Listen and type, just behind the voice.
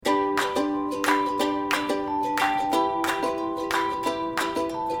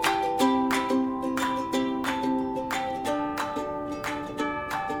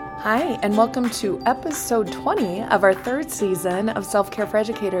Hi, and welcome to episode 20 of our third season of Self-Care for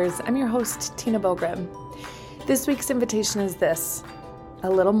Educators. I'm your host, Tina Bogrim. This week's invitation is this: a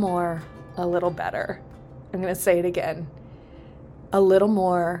little more, a little better. I'm going to say it again. A little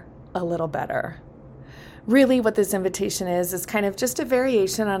more, a little better. Really what this invitation is kind of just a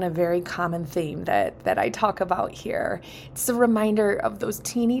variation on a very common theme that I talk about here. It's a reminder of those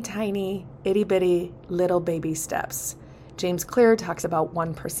teeny tiny, itty bitty little baby steps. James Clear talks about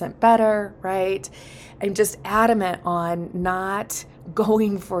 1% better, right? I'm just adamant on not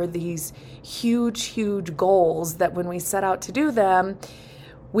going for these huge goals that when we set out to do them,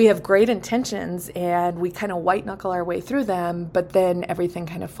 we have great intentions and we kind of white knuckle our way through them, but then everything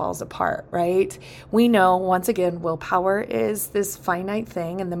kind of falls apart, right? We know, once again, willpower is this finite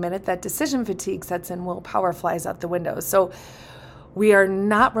thing, and the minute that decision fatigue sets in, willpower flies out the window. So we are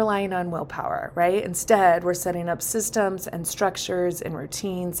not relying on willpower, right? Instead, we're setting up systems and structures and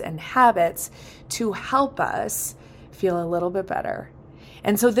routines and habits to help us feel a little bit better.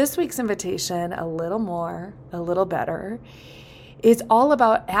 And so this week's invitation, a little more, a little better, is all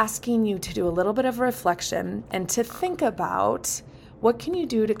about asking you to do a little bit of reflection and to think about what can you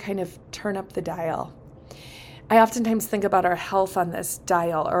do to kind of turn up the dial. I oftentimes think about our health on this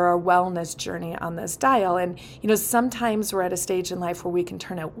dial or our wellness journey on this dial. And, sometimes we're at a stage in life where we can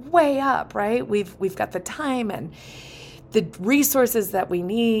turn it way up, right? We've got the time and the resources that we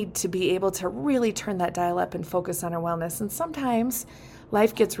need to be able to really turn that dial up and focus on our wellness. And sometimes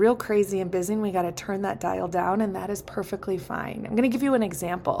life gets real crazy and busy and we got to turn that dial down, and that is perfectly fine. I'm going to give you an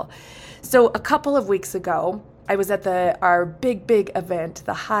example. So a couple of weeks ago, I was at our big event,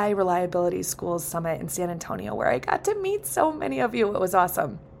 the High Reliability Schools Summit in San Antonio, where I got to meet so many of you. It was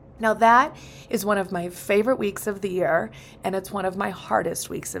awesome. Now that is one of my favorite weeks of the year, and it's one of my hardest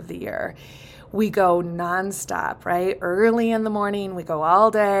weeks of the year. We go nonstop, right? Early in the morning, we go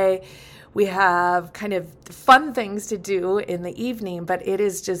all day. We have kind of fun things to do in the evening, but it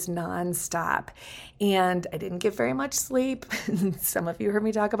is just nonstop. And I didn't get very much sleep. Some of you heard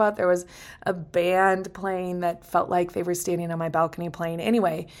me talk about there was a band playing that felt like they were standing on my balcony playing.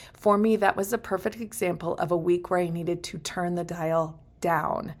 Anyway, for me, that was a perfect example of a week where I needed to turn the dial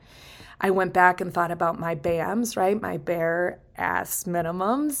down. I went back and thought about my BAMs, right? My bare ass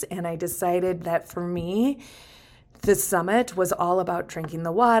minimums. And I decided that for me, the summit was all about drinking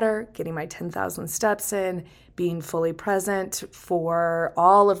the water, getting my 10,000 steps in, being fully present for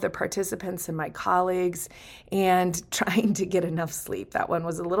all of the participants and my colleagues, and trying to get enough sleep. That one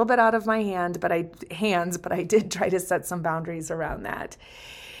was a little bit out of my hands, but I did try to set some boundaries around that.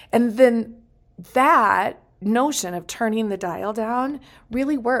 And then that notion of turning the dial down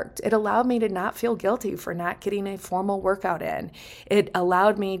really worked. It allowed me to not feel guilty for not getting a formal workout in. It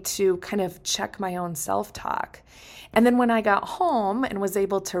allowed me to kind of check my own self-talk. And then when I got home and was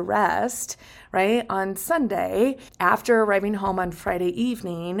able to rest, right, on Sunday, after arriving home on Friday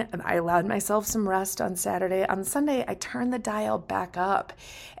evening, I allowed myself some rest on Saturday. On Sunday, I turned the dial back up.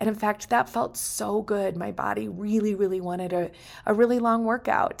 And in fact, that felt so good. My body really wanted a really long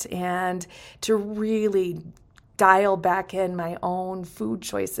workout and to really dial back in my own food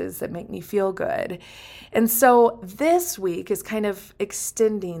choices that make me feel good. And so this week is kind of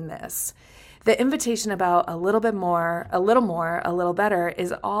extending this. The invitation about a little bit more, a little better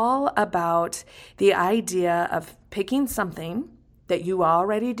is all about the idea of picking something that you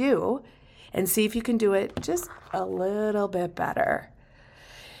already do and see if you can do it just a little bit better.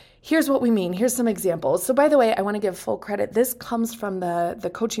 Here's what we mean. Here's some examples. So by the way, I want to give full credit. This comes from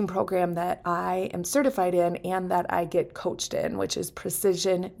the coaching program that I am certified in and that I get coached in, which is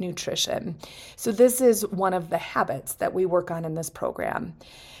Precision Nutrition. So this is one of the habits that we work on in this program.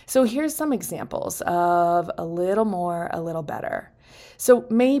 So here's some examples of a little more, a little better. So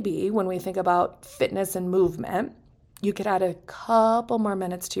maybe when we think about fitness and movement, you could add a couple more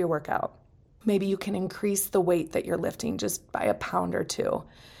minutes to your workout. Maybe you can increase the weight that you're lifting just by a pound or two.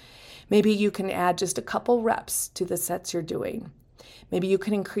 Maybe you can add just a couple reps to the sets you're doing. Maybe you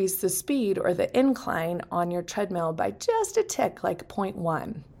can increase the speed or the incline on your treadmill by just a tick, like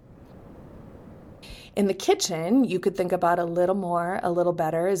 0.1. In the kitchen, you could think about a little more, a little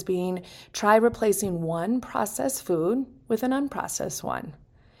better as being try replacing one processed food with an unprocessed one.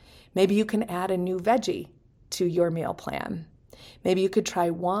 Maybe you can add a new veggie to your meal plan. Maybe you could try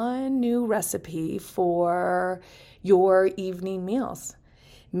one new recipe for your evening meals.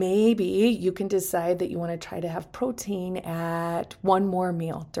 Maybe you can decide that you want to try to have protein at one more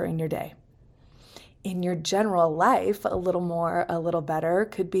meal during your day. In your general life, a little more, a little better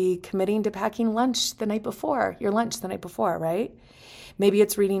could be committing to packing lunch the night before, your lunch the night before, right? Maybe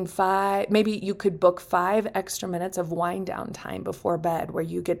it's maybe you could book 5 extra minutes of wind down time before bed where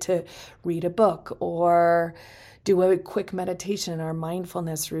you get to read a book or do a quick meditation or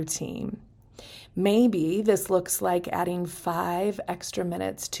mindfulness routine. Maybe this looks like adding 5 extra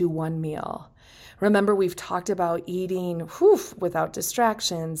minutes to one meal. Remember, we've talked about eating without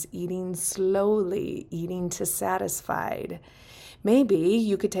distractions, eating slowly, eating to satisfied. Maybe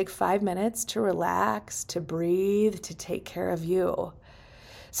you could take 5 minutes to relax, to breathe, to take care of you.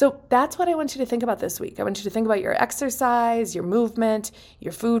 So that's what I want you to think about this week. I want you to think about your exercise, your movement,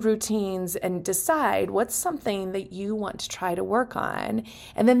 your food routines, and decide what's something that you want to try to work on.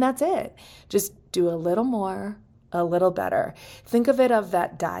 And then that's it. Just do a little more, a little better. Think of it of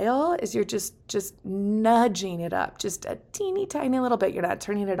that dial as you're just nudging it up, just a teeny tiny little bit. You're not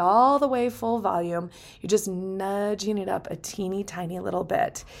turning it all the way full volume. You're just nudging it up a teeny tiny little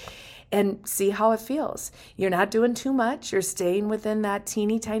bit and see how it feels. You're not doing too much. You're staying within that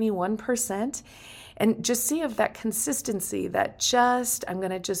teeny tiny 1%, and just see if that consistency, I'm going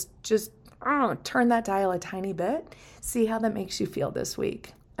to just turn that dial a tiny bit. See how that makes you feel this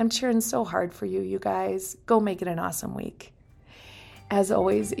week. I'm cheering so hard for you guys. Go make it an awesome week. As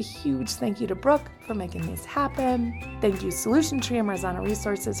always, a huge thank you to Brooke for making this happen. Thank you, Solution Tree and Marzano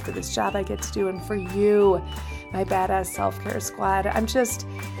Resources, for this job I get to do, and for you, my badass self-care squad. I'm just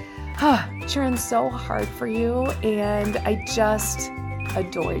cheering so hard for you, and I just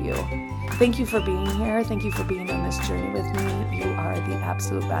adore you. Thank you for being here. Thank you for being on this journey with me. You are the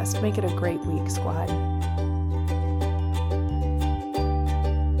absolute best. Make it a great week, squad.